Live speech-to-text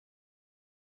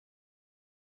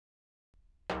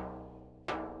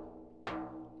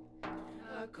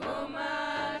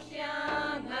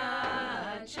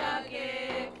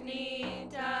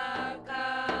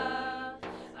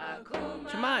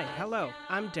Shemai, hello,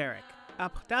 I'm Derek.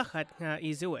 Apdachat nga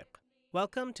izuik.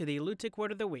 Welcome to the Alutiiq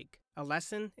Word of the Week, a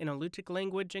lesson in Alutiiq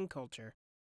language and culture.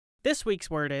 This week's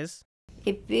word is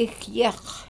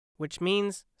Ipikyaq which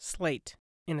means slate.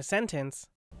 In a sentence,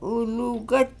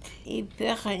 ulugat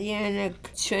ipekyanak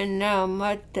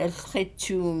chanamat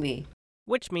alkhitumi.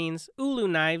 which means ulu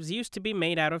knives used to be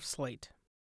made out of slate.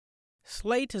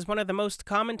 Slate is one of the most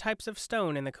common types of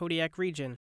stone in the Kodiak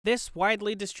region. This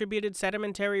widely distributed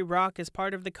sedimentary rock is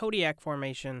part of the Kodiak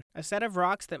Formation, a set of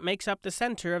rocks that makes up the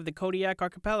center of the Kodiak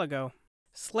archipelago.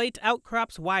 Slate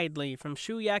outcrops widely from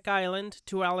Shuyak Island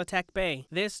to Alatek Bay.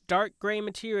 This dark gray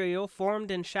material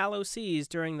formed in shallow seas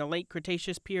during the late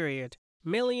Cretaceous period.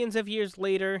 Millions of years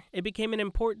later, it became an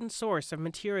important source of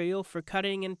material for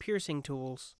cutting and piercing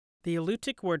tools. The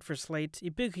Alutiiq word for slate,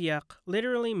 ibigyak,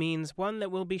 literally means one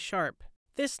that will be sharp.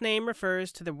 This name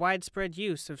refers to the widespread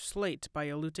use of slate by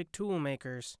Alutiiq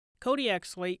toolmakers. Kodiak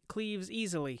slate cleaves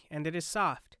easily, and it is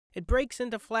soft. It breaks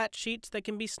into flat sheets that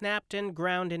can be snapped and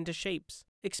ground into shapes.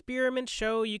 Experiments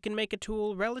show you can make a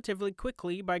tool relatively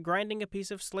quickly by grinding a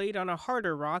piece of slate on a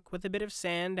harder rock with a bit of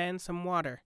sand and some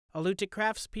water. Alutiiq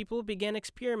craftspeople began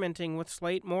experimenting with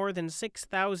slate more than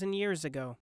 6,000 years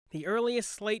ago. The earliest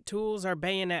slate tools are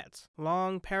bayonets,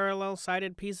 long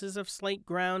parallel-sided pieces of slate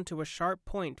ground to a sharp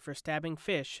point for stabbing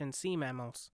fish and sea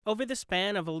mammals. Over the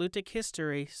span of Alutiiq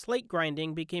history, slate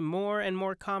grinding became more and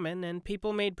more common, and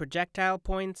people made projectile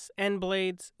points, end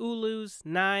blades, ulus,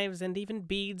 knives, and even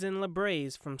beads and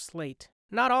labrays from slate.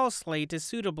 Not all slate is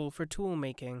suitable for tool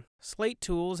making. Slate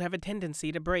tools have a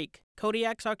tendency to break.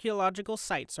 Kodiak's archaeological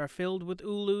sites are filled with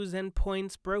ulus and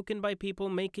points broken by people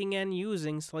making and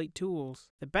using slate tools.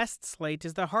 The best slate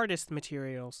is the hardest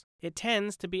materials. It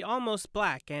tends to be almost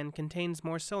black and contains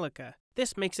more silica.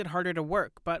 This makes it harder to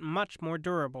work, but much more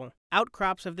durable.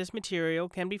 Outcrops of this material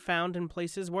can be found in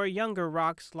places where younger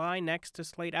rocks lie next to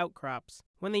slate outcrops.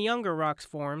 When the younger rocks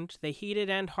formed, they heated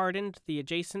and hardened the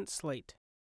adjacent slate.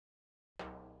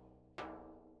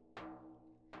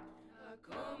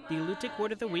 The Alutiiq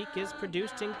Word of the Week is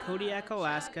produced in Kodiak,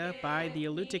 Alaska by the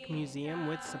Alutiiq Museum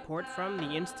with support from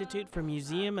the Institute for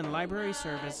Museum and Library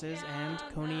Services and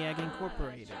Koniag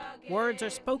Incorporated. Words are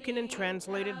spoken and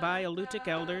translated by Alutiiq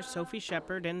elders Sophie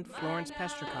Shepard and Florence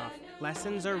Pestrikoff.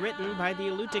 Lessons are written by the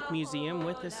Alutiiq Museum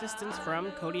with assistance from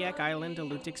Kodiak Island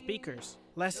Alutiiq speakers.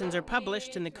 Lessons are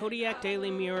published in the Kodiak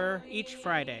Daily Mirror each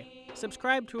Friday.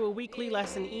 Subscribe to a weekly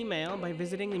lesson email by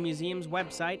visiting the museum's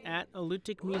website at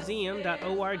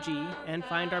alutiiqmuseum.org and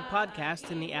find our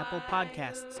podcast in the Apple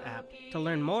Podcasts app. To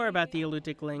learn more about the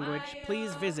Alutiiq language,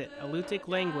 please visit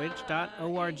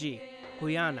alutiiqlanguage.org.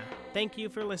 Guyana. Thank you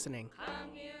for listening.